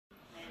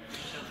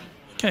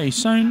Okay,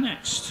 so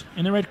next,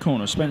 in the red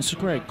corner, Spencer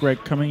Gregg.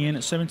 Gregg coming in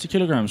at 70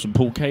 kilograms from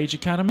Paul Cage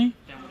Academy,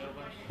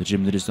 the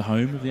gym that is the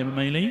home of the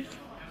MMA League.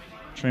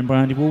 Trained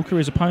by Andy Walker.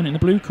 His opponent in the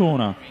blue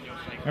corner,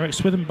 Eric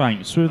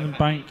Swithenbank.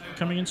 Swithenbank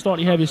coming in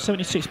slightly heavier,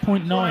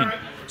 76.9.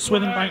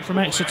 Swithenbank from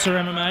Exeter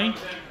MMA.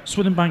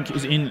 Swithenbank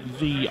is in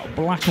the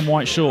black and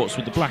white shorts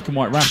with the black and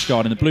white rash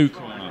guard in the blue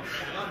corner.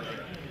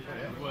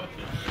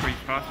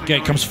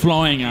 Gregg comes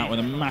flying out with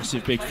a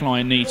massive big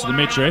flying knee to the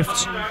midriff.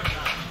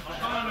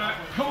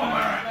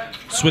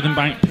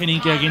 Swithenbank pinning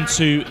Gregg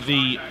into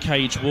the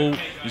cage wall.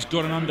 He's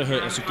got an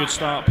underhook. That's a good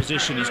start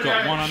position. He's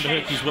got one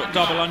underhook. He's got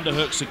double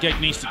underhooks, so Gregg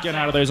needs to get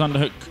out of those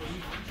underhook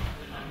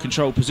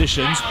control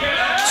positions.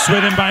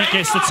 Swithenbank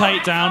gets the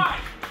takedown.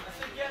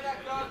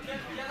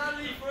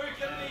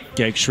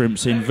 Gregg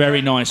shrimps in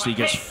very nicely,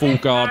 gets full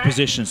guard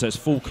position, so it's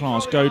full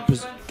class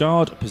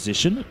guard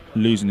position.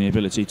 Losing the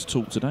ability to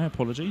talk today,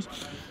 apologies.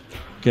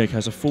 Gregg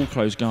has a full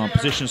close guard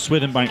position.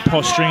 Swithenbank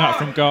posturing up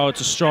from guard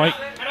to strike.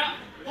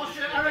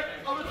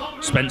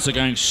 Spencer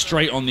going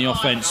straight on the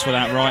offense for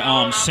that right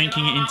arm,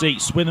 sinking it in deep.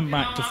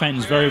 Swithenbank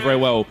defends very, very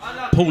well.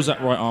 Pulls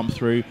that right arm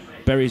through,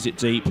 buries it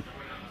deep.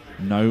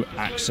 No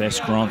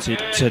access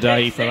granted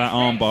today for that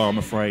arm bar, I'm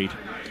afraid.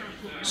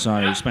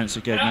 So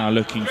Spencer Gregg now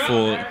looking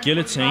for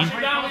guillotine.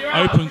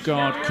 Open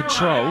guard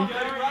control.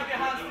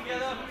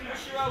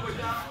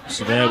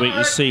 So there we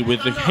can see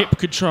with the hip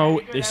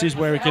control, this is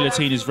where a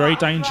guillotine is very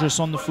dangerous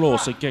on the floor.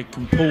 So Gregg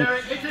can pull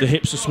the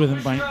hips of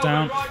Swithenbank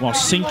down while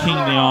sinking the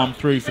arm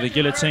through for the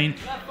guillotine.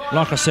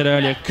 Like I said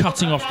earlier,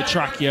 cutting off the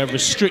trachea,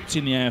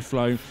 restricting the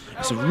airflow.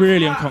 It's a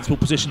really uncomfortable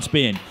position to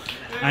be in.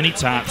 And he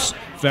taps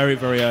very,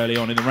 very early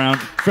on in the round.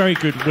 Very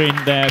good win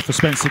there for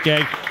Spencer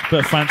Gregg,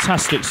 but a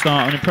fantastic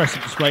start, an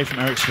impressive display from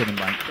Eric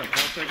Swithenbank.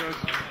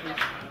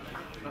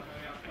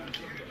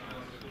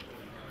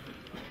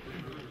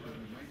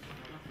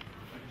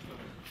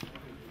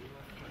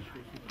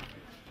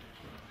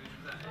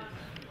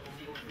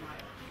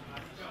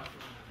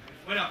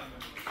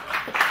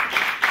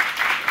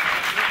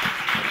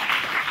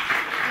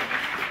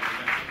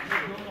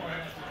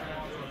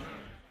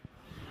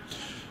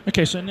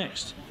 Okay, so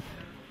next,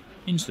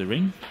 into the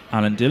ring,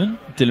 Alan Dillon.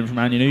 Dillon from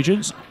Anya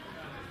Nugent's.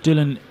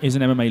 Dillon is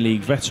an MMA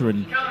League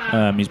veteran.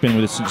 He's been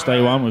with us since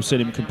day one. We've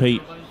seen him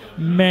compete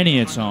many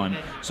a time.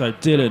 So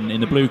Dillon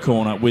in the blue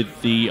corner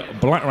with the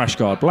black rash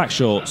guard, black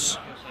shorts,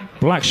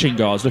 black shin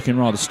guards, looking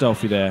rather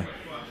stealthy there.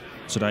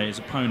 Today his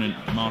opponent,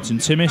 Martin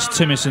Timmis.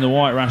 Timmis in the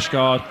white rash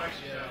guard,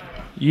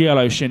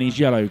 yellow shinnies,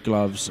 yellow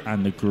gloves,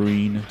 and the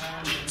green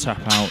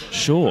tap-out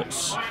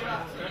shorts.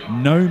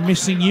 No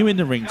missing you in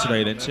the ring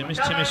today then, Timmis.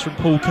 Timmis from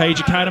Paul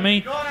Cage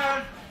Academy.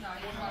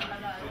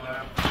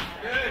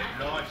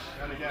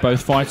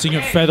 Both fighting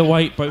at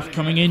featherweight, both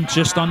coming in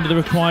just under the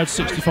required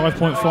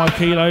 65.5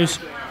 kilos.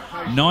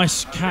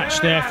 Nice catch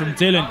there from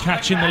Dillon,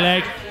 catching the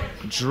leg,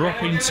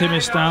 dropping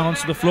Timmis down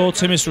onto the floor.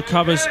 Timmis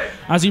recovers.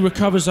 As he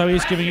recovers, though,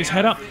 he's giving his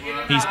head up.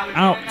 He's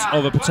out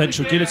of a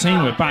potential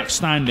guillotine. We're back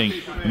standing.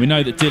 And we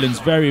know that Dillon's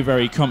very,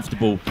 very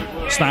comfortable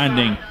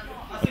standing.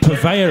 A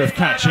purveyor of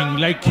catching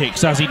leg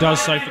kicks as he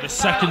does so for the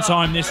second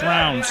time this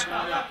round.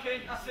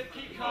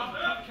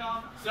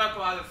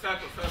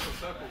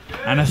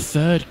 And a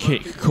third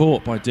kick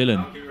caught by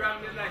Dillon.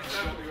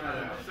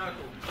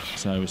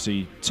 So we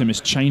see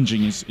Timmis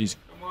changing his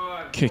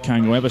kick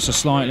angle ever so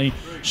slightly.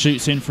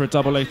 Shoots in for a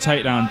double leg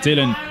takedown.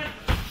 Dillon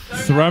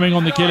throwing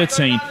on the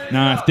guillotine.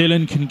 Now if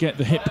Dillon can get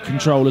the hip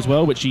control as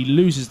well, which he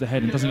loses the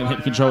head and doesn't get the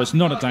hip control, it's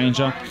not a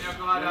danger.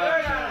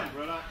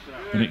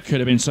 And it could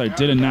have been so.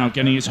 Dillon now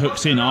getting his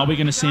hooks in. Are we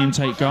going to see him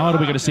take guard? Or are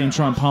we going to see him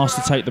try and pass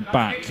to take the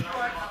back?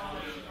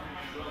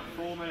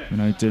 You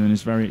know, Dillon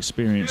is very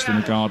experienced in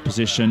the guard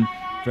position.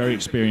 Very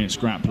experienced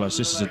grappler. So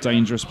this is a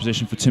dangerous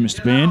position for Timmis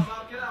to be in.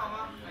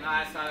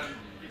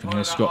 And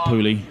here's Scott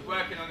Pooley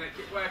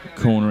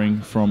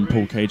cornering from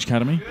Paul Cage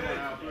Academy.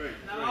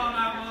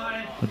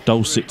 The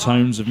dulcet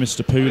tones of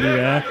Mr. Pooley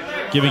there,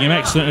 giving him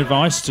excellent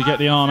advice to get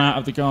the arm out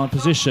of the guard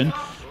position.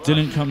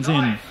 Dillon comes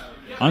in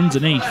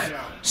underneath,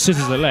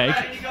 scissors the leg,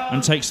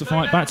 and takes the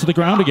fight back to the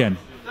ground again.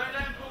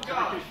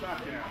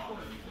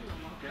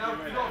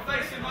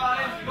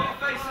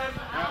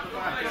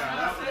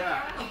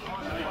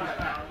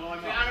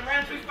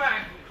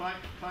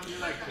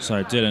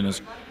 So Dillon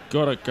has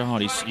got a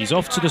guard. He's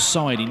off to the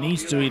side. He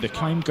needs to either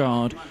claim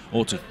guard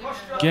or to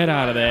get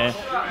out of there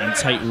and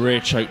take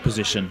rear choke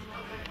position.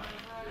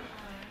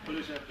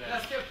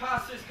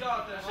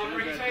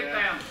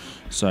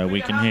 So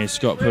we can hear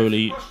Scott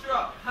Pooley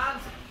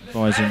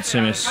advising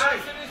Timmis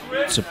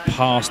to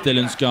pass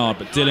Dillon's guard,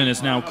 but Dillon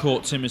has now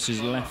caught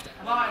Timmis's left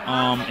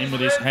arm in with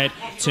his head.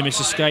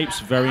 Timmis escapes.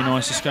 Very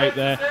nice escape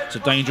there. It's a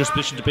dangerous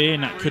position to be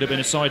in. That could have been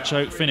a side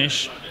choke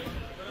finish.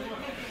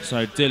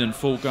 So Dillon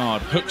full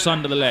guard, hooks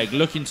under the leg,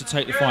 looking to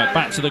take the fight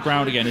back to the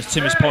ground again as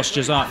Timmis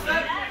postures up.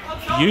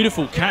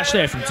 Beautiful catch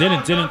there from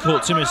Dillon. Dillon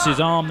caught Timmis's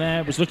arm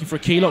there, was looking for a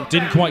key lock,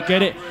 didn't quite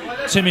get it.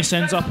 Timmis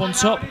ends up on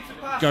top,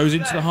 goes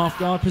into the half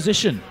guard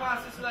position.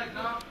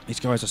 These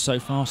guys are so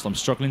fast, I'm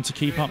struggling to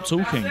keep up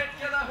talking.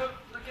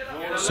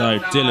 So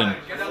Dillon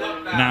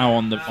now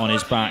on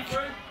his back,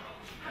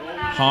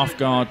 half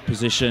guard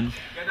position.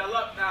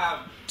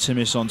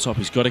 Timis on top.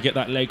 He's got to get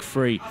that leg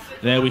free.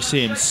 There we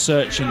see him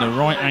searching the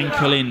right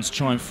ankle in to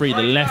try and free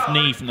the left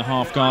knee from the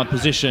half guard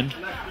position.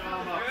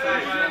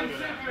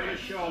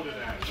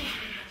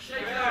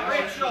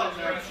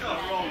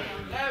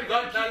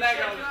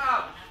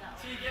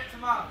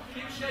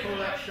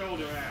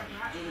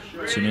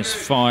 Timis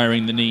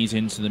firing the knees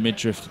into the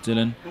midriff to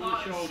Dylan.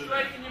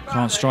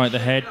 Can't strike the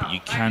head, but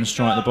you can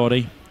strike the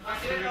body.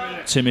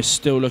 Timis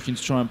still looking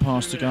to try and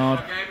pass the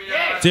guard.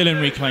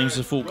 Dylan reclaims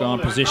the full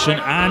guard position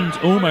and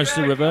almost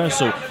the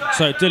reversal.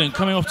 So Dylan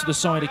coming off to the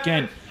side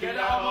again.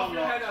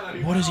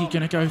 What is he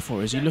going to go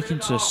for? Is he looking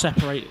to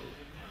separate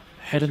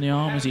head and the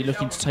arm? Is he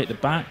looking to take the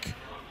back?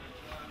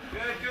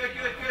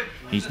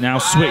 He's now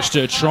switched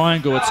to a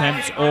triangle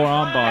attempt or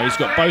armbar. He's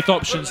got both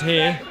options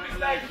here.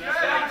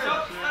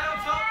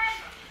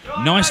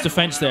 Nice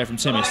defence there from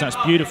Timis. That's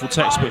beautiful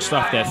textbook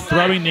stuff there.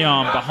 Throwing the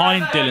arm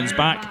behind Dylan's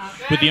back.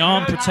 With the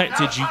arm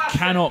protected, you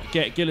cannot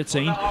get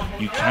guillotined.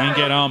 You can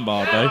get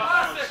armbarred though.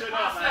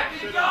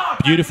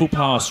 Beautiful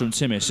pass from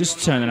Timis. This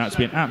is turning out to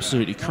be an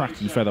absolutely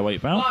cracking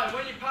featherweight bout.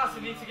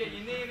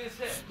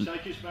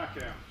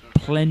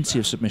 Plenty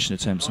of submission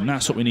attempts, and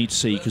that's what we need to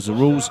see, because the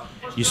rules,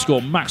 you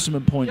score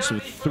maximum points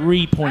with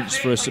 3 points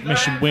for a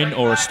submission win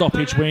or a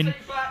stoppage win.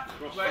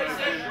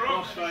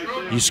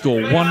 You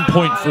score 1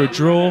 point for a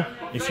draw.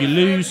 If you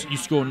lose, you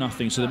score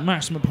nothing. So the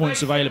maximum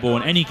points available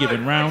in any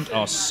given round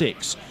are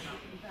 6.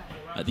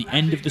 At the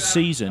end of the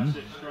season,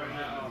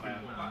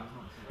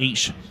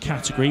 each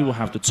category will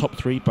have the top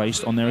 3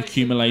 based on their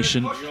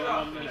accumulation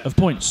of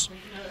points.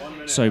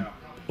 So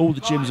all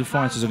the gyms and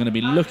fighters are going to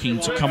be looking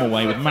to come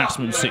away with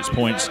maximum 6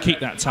 points, keep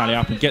that tally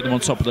up and get them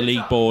on top of the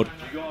league board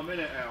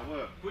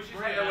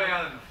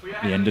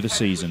at the end of the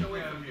season.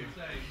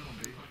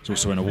 There's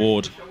also an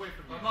award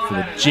for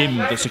the gym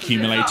that's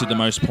accumulated the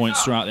most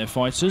points throughout their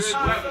fighters,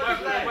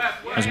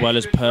 as well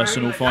as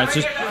personal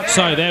fighters.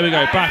 So there we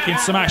go, back in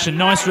some action.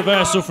 Nice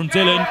reversal from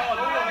Dylan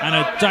and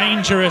a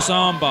dangerous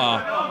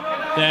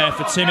armbar there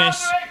for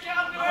Timis.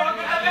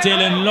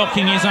 Dylan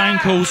locking his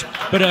ankles,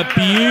 but a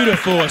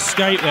beautiful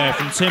escape there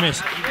from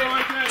Timis.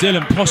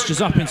 Dylan postures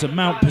up into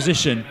mount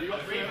position.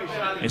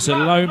 It's a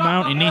low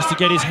mount, he needs to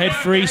get his head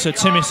free, so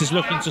Timis is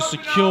looking to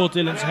secure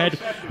Dylan's head.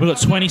 We've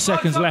got 20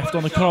 seconds left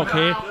on the clock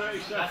here.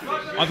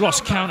 I've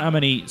lost count how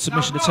many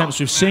submission attempts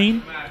we've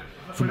seen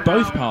from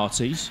both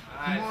parties.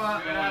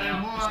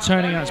 It's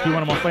turning out to be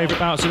one of my favourite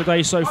bouts of the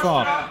day so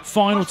far.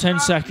 Final 10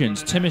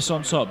 seconds, Timis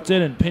on top,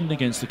 Dylan pinned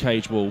against the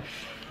cage wall.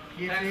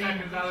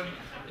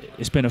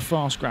 It's been a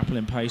fast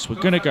grappling pace. We're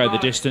going to go the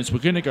distance, we're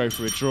going to go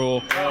for a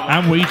draw,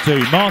 and we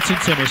do. Martin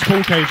Timis,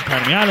 Paul Cage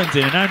Academy, Alan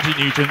Dean and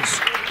Andy Nugent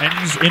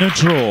ends in a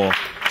draw.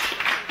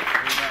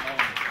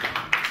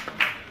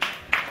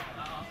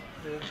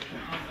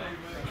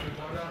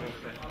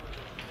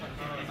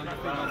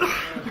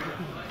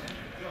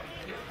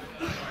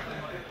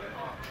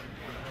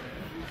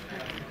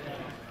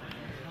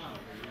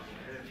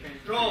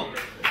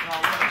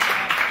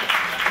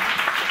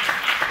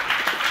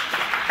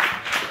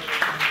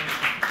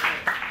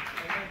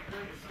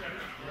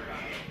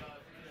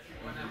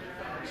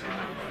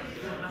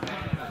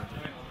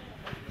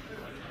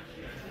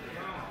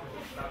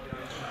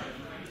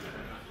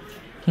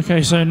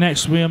 Okay, so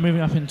next we are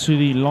moving up into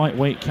the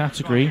lightweight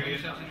category.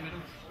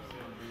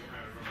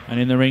 And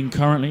in the ring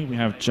currently we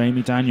have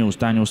Jamie Daniels.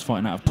 Daniels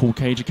fighting out of Paul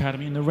Cage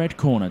Academy in the red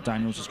corner.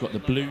 Daniels has got the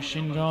blue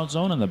shin guards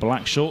on and the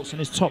black shorts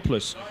and is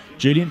topless.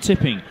 Julian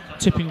Tipping.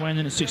 Tipping weighing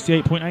in at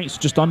 68.8, so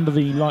just under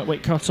the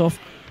lightweight cutoff.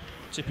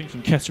 Tipping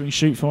from Kettering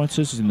Shoot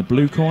Fighters is in the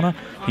blue corner.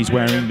 He's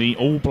wearing the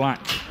all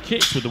black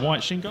kit with the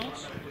white shin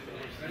guards.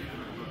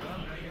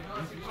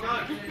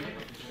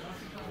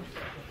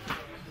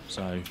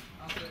 So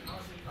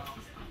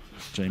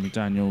Jamie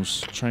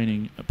Daniels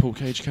training at Paul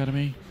Cage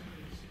Academy,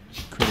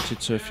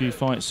 credited to a few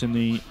fights in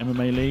the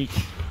MMA League.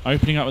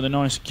 Opening up with a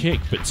nice kick,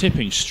 but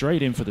Tipping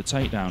straight in for the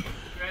takedown.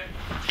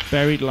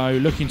 Buried low,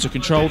 looking to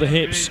control the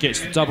hips, gets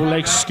the double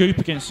leg scoop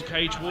against the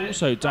cage wall,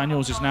 so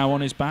Daniels is now on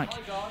his back.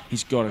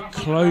 He's got a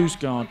closed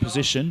guard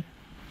position,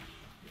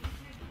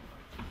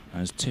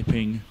 as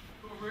Tipping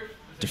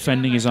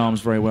defending his arms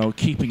very well,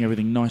 keeping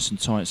everything nice and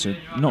tight, so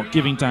not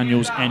giving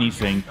Daniels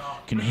anything.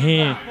 Can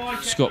hear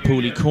Scott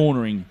Pooley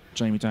cornering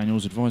Jamie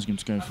Daniels, advising him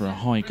to go for a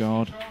high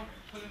guard.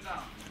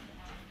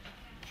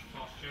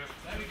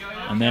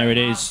 And there it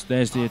is.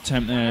 There's the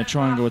attempt there,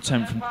 triangle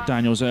attempt from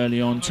Daniels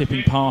early on.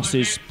 Tipping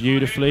passes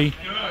beautifully,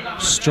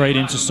 straight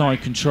into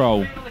side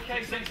control.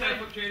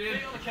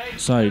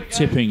 So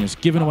Tipping has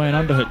given away an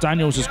underhook.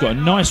 Daniels has got a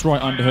nice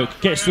right underhook,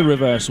 gets the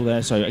reversal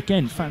there. So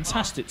again,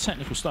 fantastic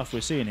technical stuff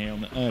we're seeing here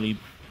on the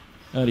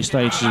early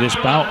stages of this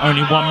bout.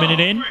 Only 1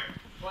 minute in.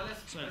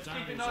 So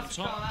Daniels on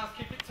top.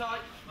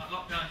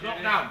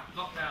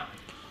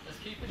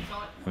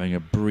 Having a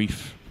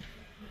brief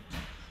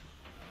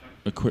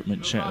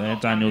equipment check there.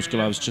 Daniels'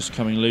 gloves just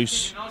coming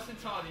loose.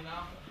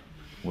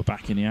 We're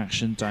back in the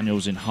action.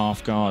 Daniels in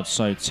half guard,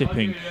 so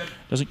Tipping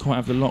doesn't quite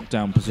have the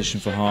lockdown position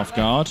for half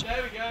guard.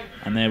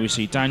 And there we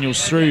see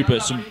Daniels through,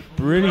 but some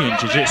brilliant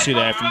jiu-jitsu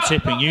there from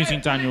Tipping, using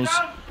Daniels'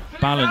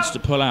 balance to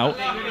pull out.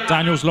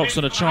 Daniels locks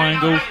on a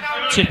triangle.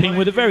 Tipping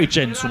with a very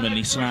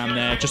gentlemanly slam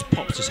there. Just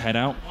pops his head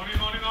out.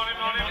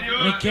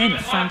 And again,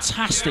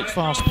 fantastic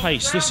fast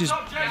pace. This is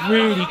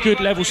really good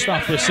level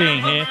stuff we're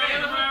seeing here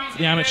for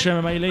the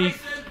Amateur MMA League.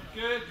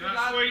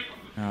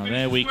 Now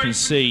there we can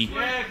see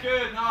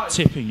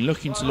Tipping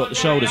looking to lock the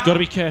shoulders. Got to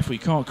be careful, he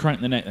can't crank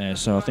the neck there.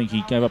 So I think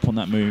he gave up on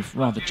that move,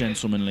 rather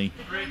gentlemanly.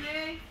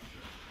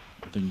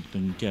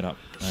 Then get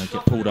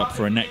pulled up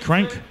for a neck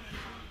crank.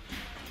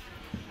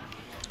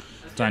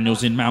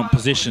 Daniels in mount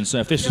position, so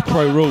if this was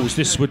pro rules,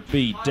 this would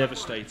be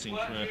devastating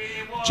for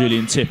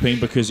Julian Tipping,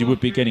 because he would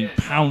be getting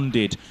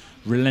pounded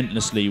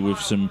relentlessly with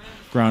some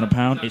ground and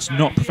pound. It's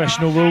not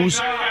professional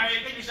rules.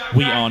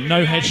 We are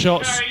no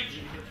headshots.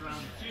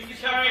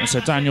 And so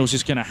Daniels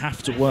is going to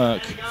have to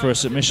work for a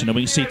submission. And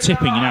we can see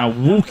Tipping now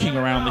walking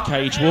around the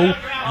cage wall,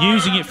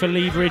 using it for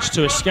leverage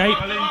to escape.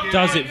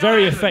 Does it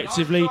very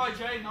effectively.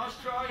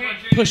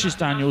 Pushes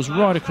Daniels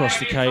right across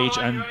the cage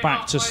and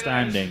back to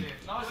standing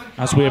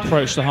as we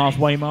approach the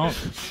halfway mark.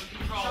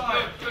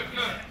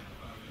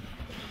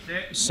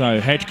 So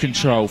head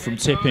control from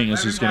Tipping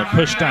as he's going to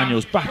push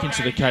Daniels back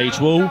into the cage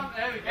wall.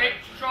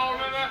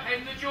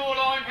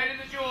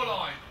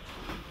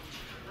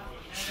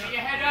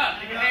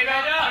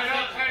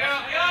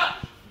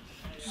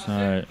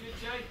 So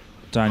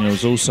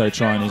Daniels also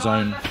trying his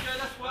own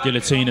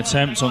guillotine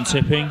attempt on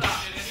Tipping.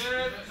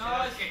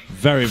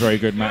 Very, very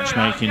good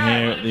matchmaking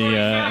here at the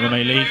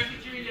MMA League.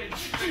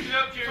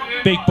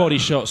 Big body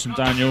shots from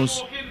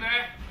Daniels.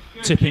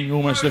 Tipping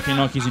almost looking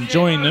like he's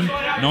enjoying them.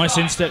 Nice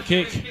instep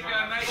kick.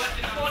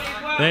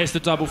 There's the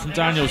double from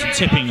Daniels, and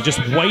Tipping just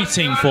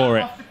waiting for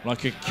it,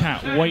 like a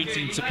cat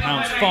waiting to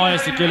pounce.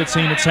 Fires the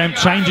guillotine attempt,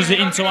 changes it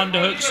into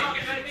underhooks,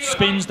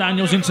 spins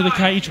Daniels into the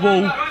cage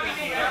wall,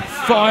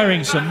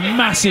 firing some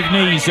massive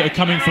knees that are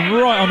coming from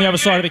right on the other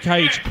side of the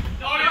cage.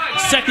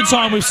 Second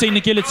time we've seen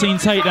the guillotine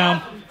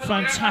takedown.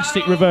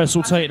 Fantastic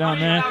reversal takedown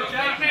there.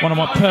 One of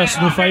my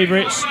personal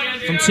favourites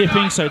from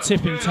Tipping. So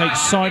Tipping takes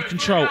side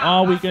control.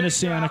 Are we going to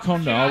see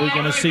Anaconda? Are we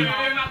going to see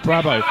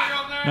Bravo?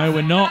 No,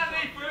 we're not.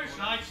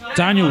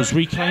 Daniels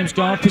reclaims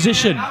guard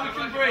position.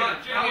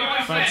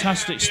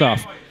 Fantastic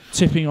stuff.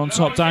 Tipping on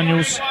top.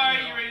 Daniels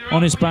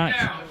on his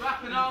back.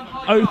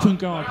 Open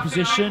guard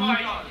position.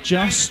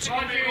 Just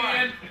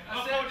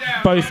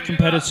both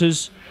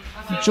competitors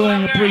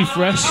enjoying a brief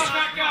rest.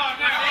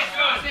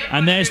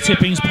 And there's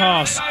Tipping's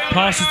pass.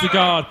 Passes the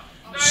guard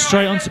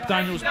straight onto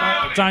Daniels'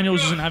 back.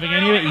 Daniels isn't having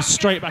any of it. He's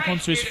straight back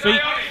onto his feet.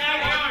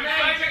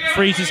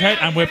 Frees his head,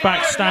 and we're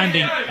back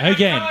standing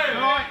again.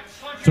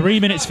 3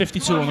 minutes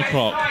 52 on the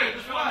clock.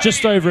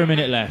 Just over a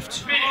minute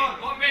left.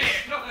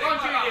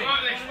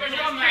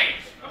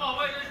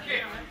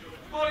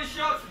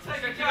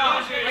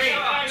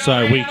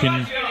 So we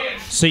can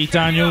see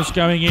Daniels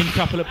going in,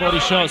 couple of body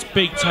shots,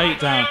 big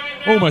takedown.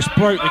 Almost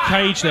broke the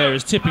cage there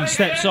as Tipping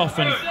steps off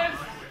and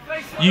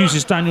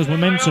uses Daniels'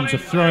 momentum to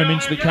throw him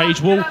into the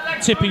cage wall.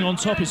 Tipping on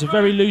top. It's a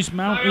very loose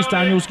mount. Is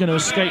Daniels going to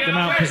escape the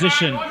mount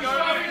position?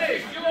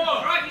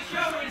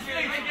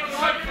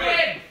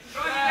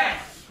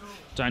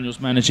 Daniels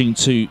managing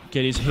to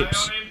get his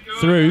hips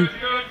through,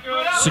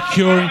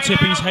 securing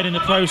Tipping's head in the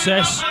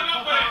process,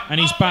 and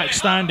he's back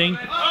standing.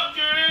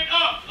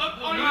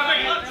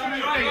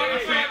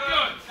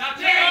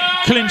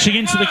 Clinching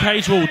into the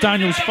cage wall.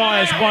 Daniels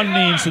fires one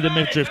knee into the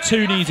midriff,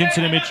 two knees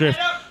into the midriff,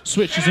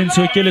 switches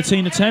into a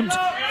guillotine attempt.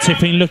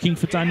 Tipping looking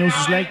for Daniels'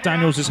 leg.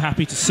 Daniels is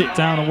happy to sit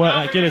down and work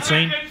that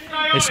guillotine.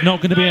 It's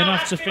not going to be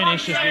enough to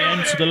finish as we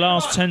enter the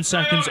last 10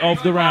 seconds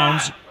of the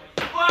round.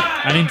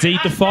 And indeed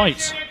the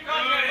fight.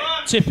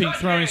 Tipping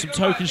throwing some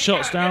token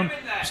shots down.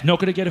 It's not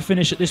going to get a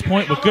finish at this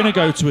point. We're going to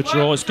go to a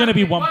draw. It's going to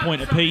be 1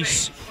 point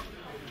apiece.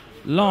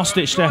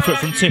 Last-ditched effort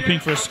from Tipping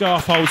for a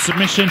scarf hold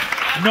submission.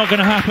 Not going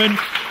to happen.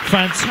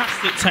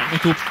 Fantastic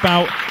technical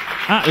bout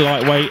at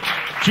lightweight.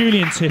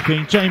 Julian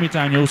Tipping, Jamie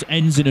Daniels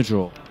ends in a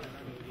draw.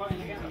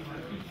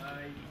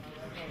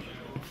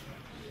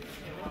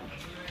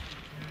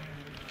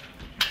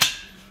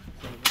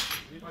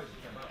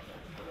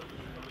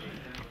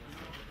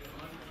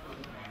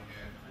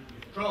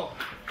 Draw.